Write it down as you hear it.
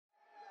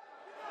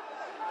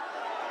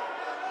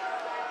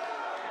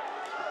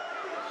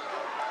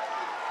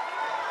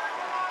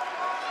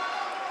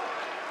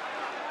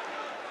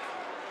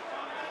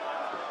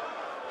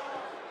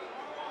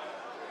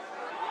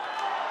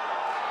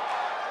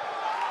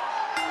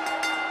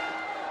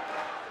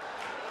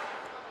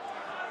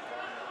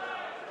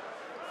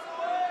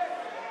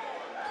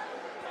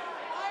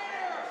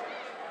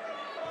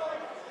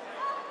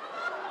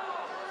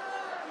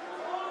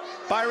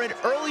Byron,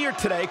 earlier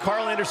today,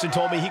 Carl Anderson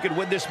told me he could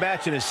win this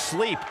match in his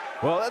sleep.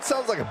 Well, that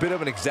sounds like a bit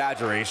of an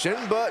exaggeration,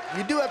 but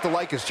you do have to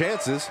like his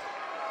chances.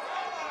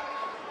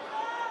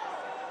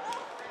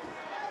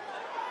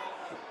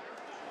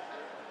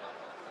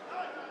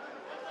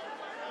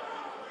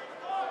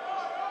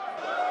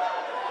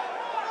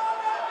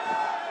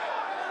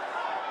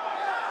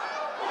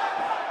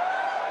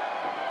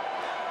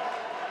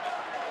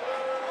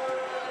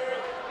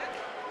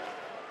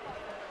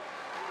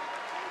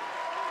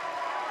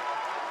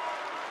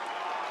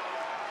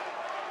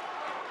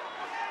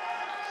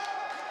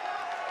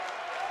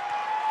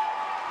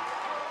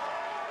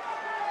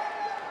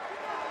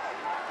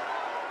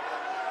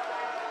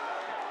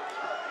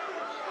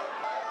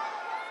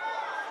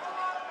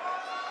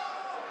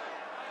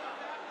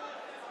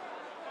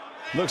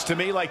 Looks to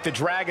me like the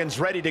Dragon's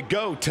ready to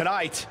go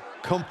tonight.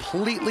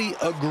 Completely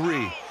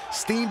agree.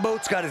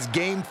 Steamboat's got his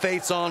game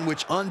face on,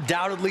 which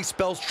undoubtedly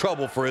spells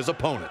trouble for his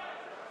opponent.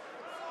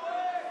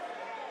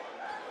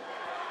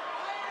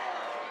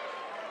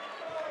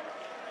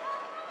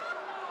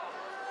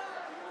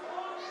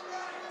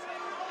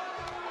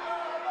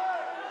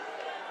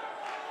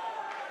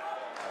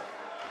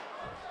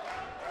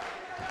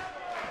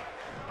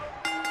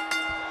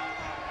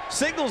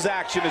 Singles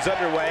action is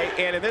underway,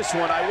 and in this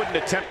one, I wouldn't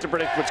attempt to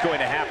predict what's going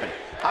to happen.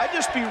 I'd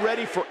just be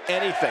ready for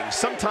anything.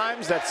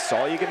 Sometimes that's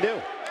all you can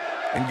do.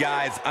 And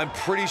guys, I'm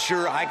pretty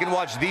sure I can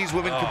watch these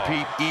women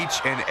compete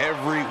each and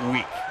every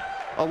week.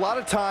 A lot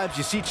of times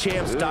you see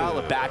champs dial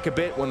it back a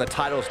bit when the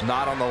title's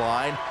not on the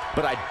line,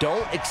 but I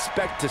don't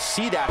expect to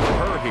see that from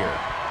her here.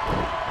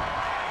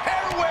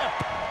 Hair whip!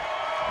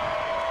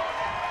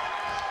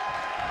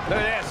 Look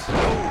at this.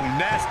 Oh,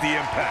 nasty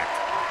impact.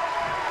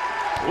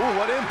 Ooh,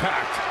 what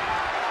impact.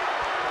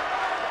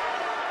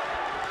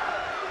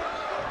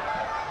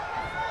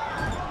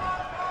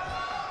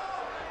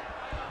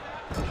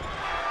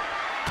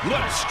 What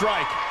a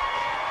strike.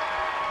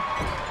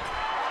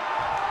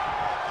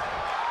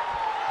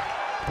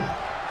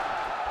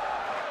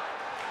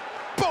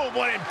 Boom,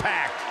 what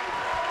impact.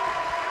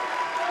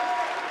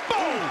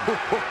 Boom.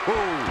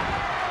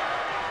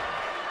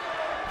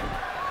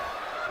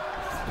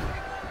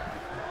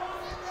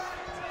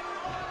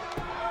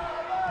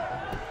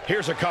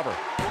 Here's a cover.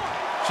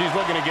 She's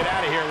looking to get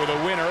out of here with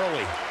a win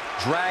early.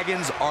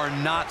 Dragons are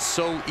not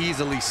so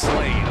easily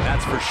slain,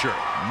 that's for sure.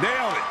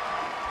 Nailed it.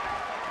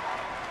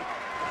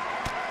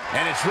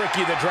 And it's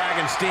Ricky the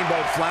Dragon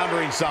Steamboat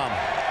floundering some.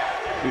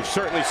 We've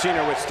certainly seen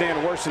her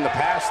withstand worse in the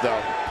past,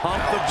 though.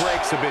 Pump the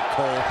brakes a bit,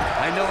 Cole.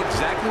 I know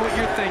exactly what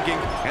you're thinking,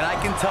 and I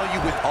can tell you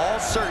with all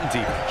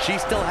certainty, she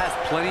still has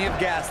plenty of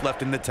gas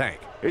left in the tank.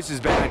 This is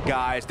bad,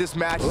 guys. This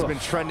match has been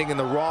trending in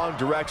the wrong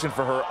direction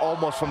for her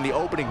almost from the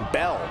opening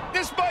bell.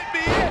 This might be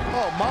it.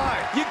 Oh, my.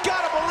 You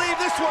gotta believe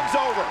this one's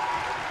over.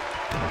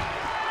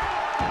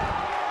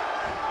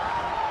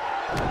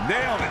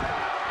 Nailed it.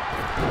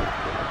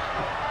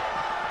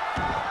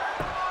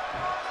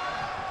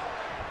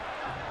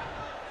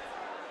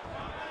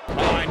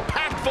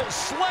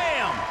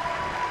 Slam!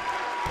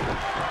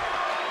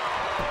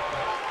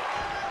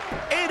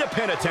 And a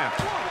pin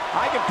attempt.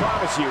 I can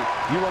promise you,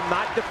 you will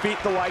not defeat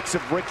the likes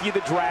of Ricky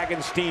the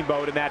Dragon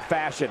Steamboat in that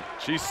fashion.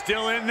 She's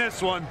still in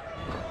this one.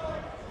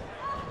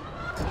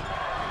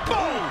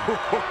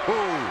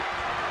 Boom!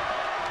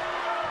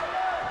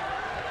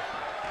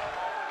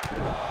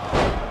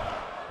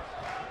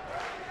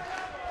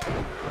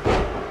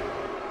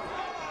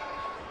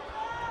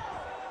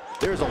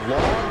 There's a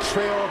long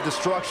trail of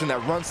destruction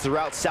that runs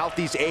throughout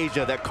Southeast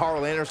Asia that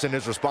Carl Anderson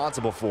is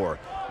responsible for.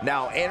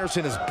 Now,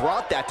 Anderson has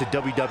brought that to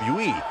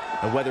WWE,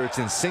 and whether it's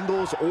in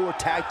singles or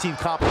tag team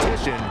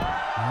competition,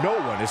 no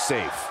one is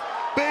safe.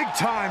 Big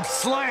time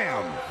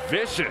slam.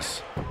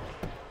 Vicious.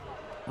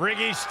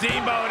 Ricky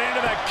Steamboat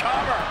into the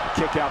cover.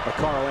 Kick out by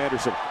Carl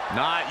Anderson.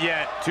 Not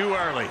yet. Too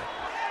early.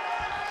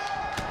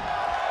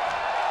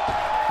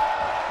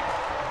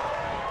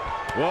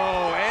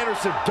 Whoa,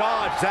 Anderson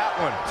dodged that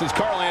one. Since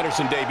Carl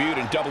Anderson debuted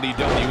in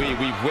WWE,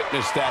 we've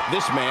witnessed that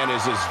this man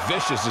is as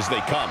vicious as they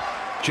come.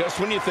 Just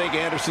when you think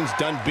Anderson's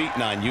done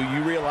beating on you,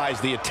 you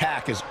realize the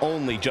attack has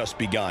only just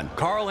begun.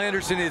 Carl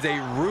Anderson is a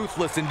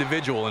ruthless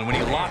individual, and when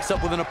he locks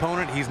up with an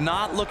opponent, he's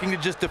not looking to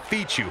just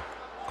defeat you.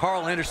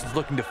 Carl Anderson's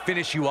looking to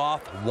finish you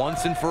off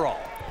once and for all.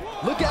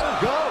 Look at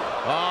him go.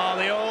 Oh,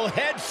 the old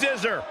head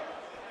scissor.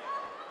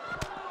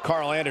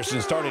 Carl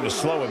Anderson starting to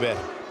slow a bit.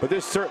 But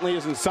this certainly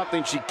isn't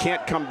something she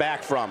can't come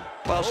back from.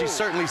 Well, she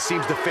certainly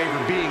seems to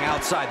favor being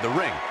outside the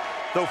ring.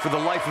 Though for the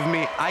life of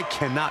me, I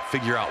cannot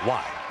figure out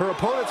why. Her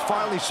opponent's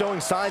finally showing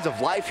signs of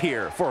life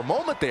here. For a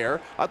moment there,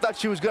 I thought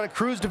she was going to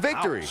cruise to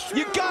victory. Ouch.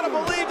 You gotta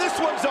believe this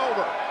one's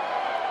over.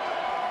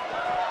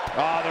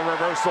 Oh, the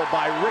reversal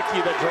by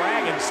Ricky the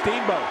Dragon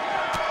Steamboat.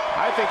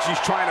 I think she's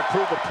trying to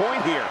prove a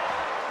point here.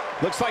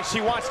 Looks like she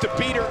wants to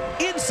beat her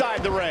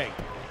inside the ring.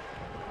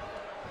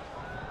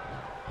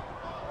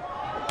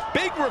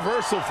 Big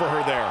reversal for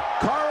her there.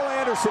 Carl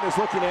Anderson is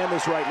looking to end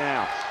this right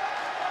now.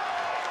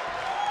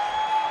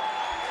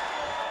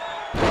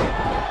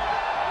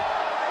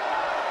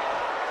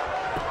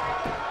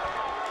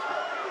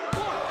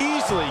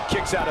 Easy easily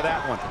kicks out of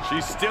that one.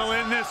 She's still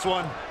in this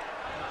one.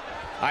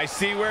 I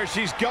see where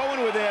she's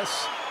going with this.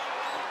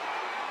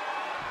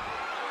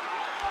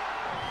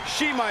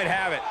 She might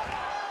have it.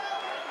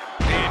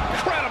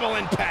 Incredible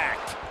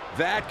impact.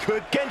 That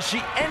could... Can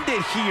she end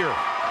it here?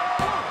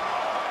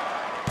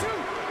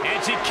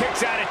 And she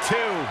kicks out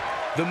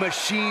at 2. The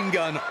machine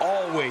gun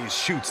always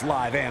shoots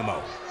live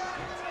ammo.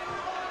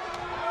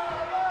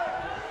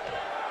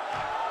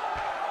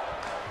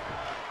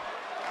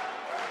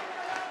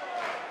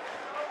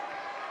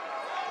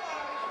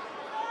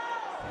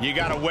 You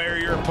got to wear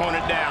your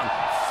opponent down.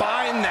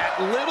 Find that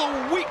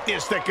little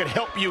weakness that could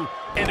help you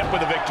end up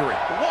with a victory.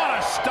 What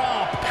a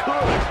stomp.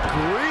 Good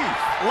grief.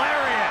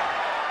 Lariat.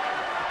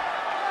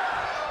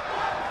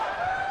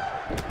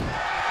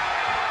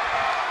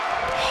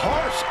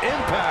 Harsh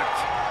impact.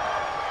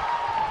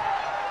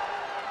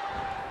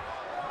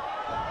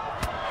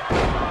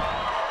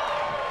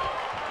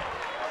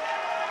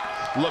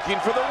 Looking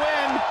for the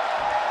win.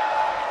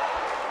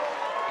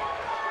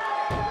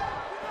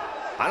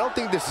 I don't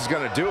think this is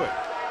going to do it.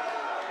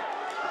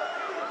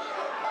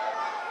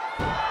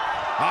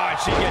 Oh, and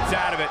she gets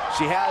out of it.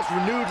 She has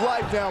renewed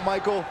life now,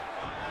 Michael.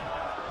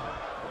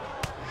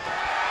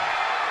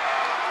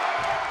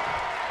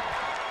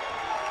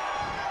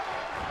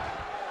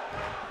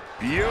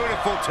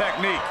 Beautiful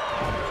technique.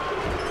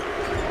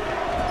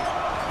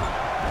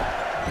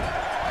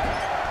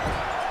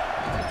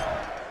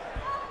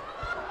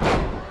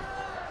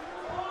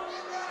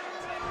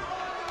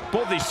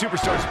 Both these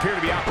superstars appear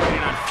to be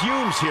operating on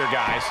fumes here,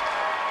 guys.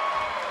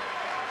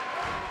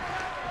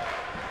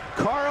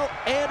 Carl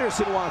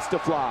Anderson wants to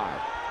fly.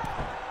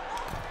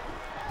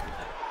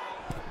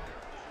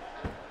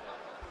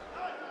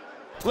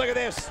 Look at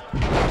this.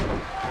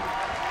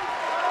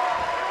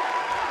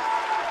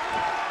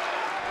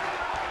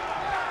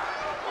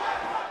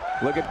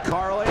 Look at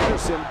Carl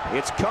Anderson.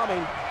 It's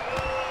coming.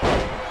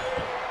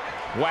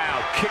 Wow.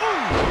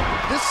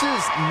 This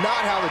is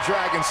not how the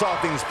Dragon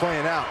saw things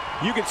playing out.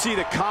 You can see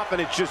the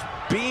confidence just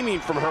beaming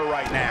from her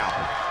right now.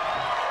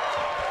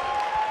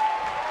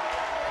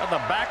 At the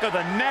back of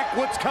the neck,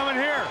 what's coming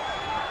here?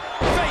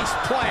 Face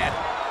plant.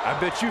 I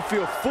bet you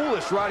feel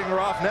foolish riding her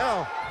off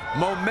now.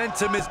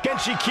 Momentum is... Can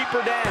she keep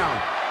her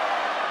down?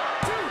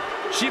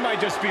 She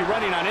might just be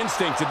running on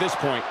instinct at this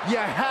point. You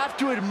have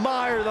to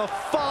admire the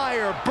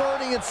fire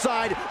burning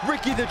inside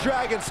Ricky the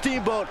Dragon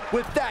Steamboat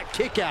with that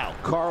kick out.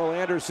 Carl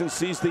Anderson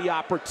sees the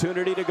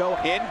opportunity to go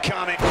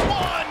incoming.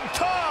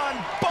 One-ton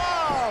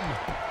bomb!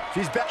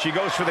 She's back. She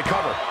goes for the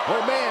cover.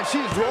 Oh, man,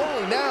 she's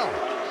rolling now.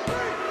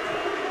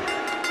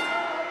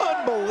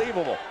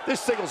 Unbelievable. This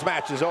singles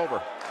match is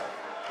over.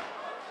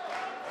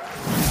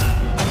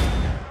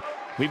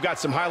 We've got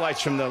some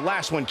highlights from the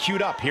last one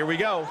queued up. Here we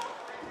go.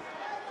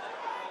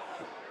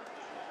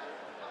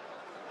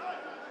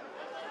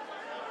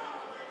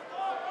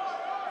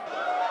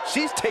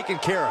 She's taking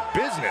care of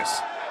business.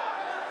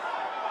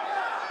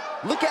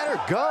 Look at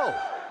her go.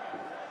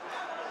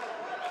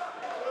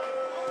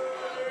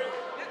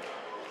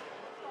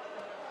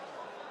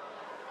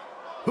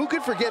 Who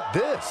could forget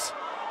this?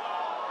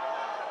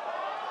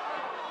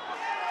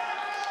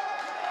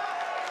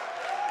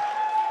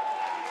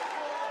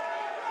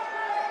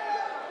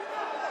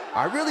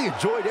 I really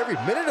enjoyed every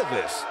minute of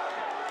this.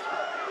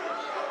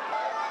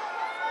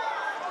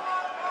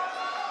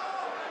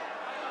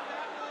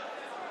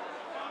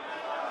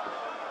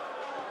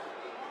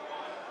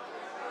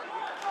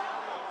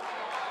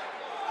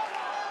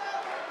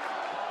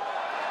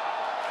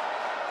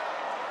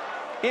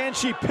 And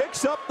she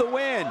picks up the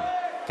win.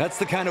 That's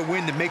the kind of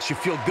win that makes you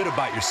feel good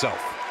about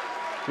yourself.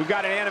 We've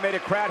got an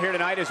animated crowd here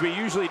tonight, as we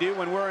usually do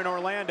when we're in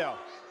Orlando.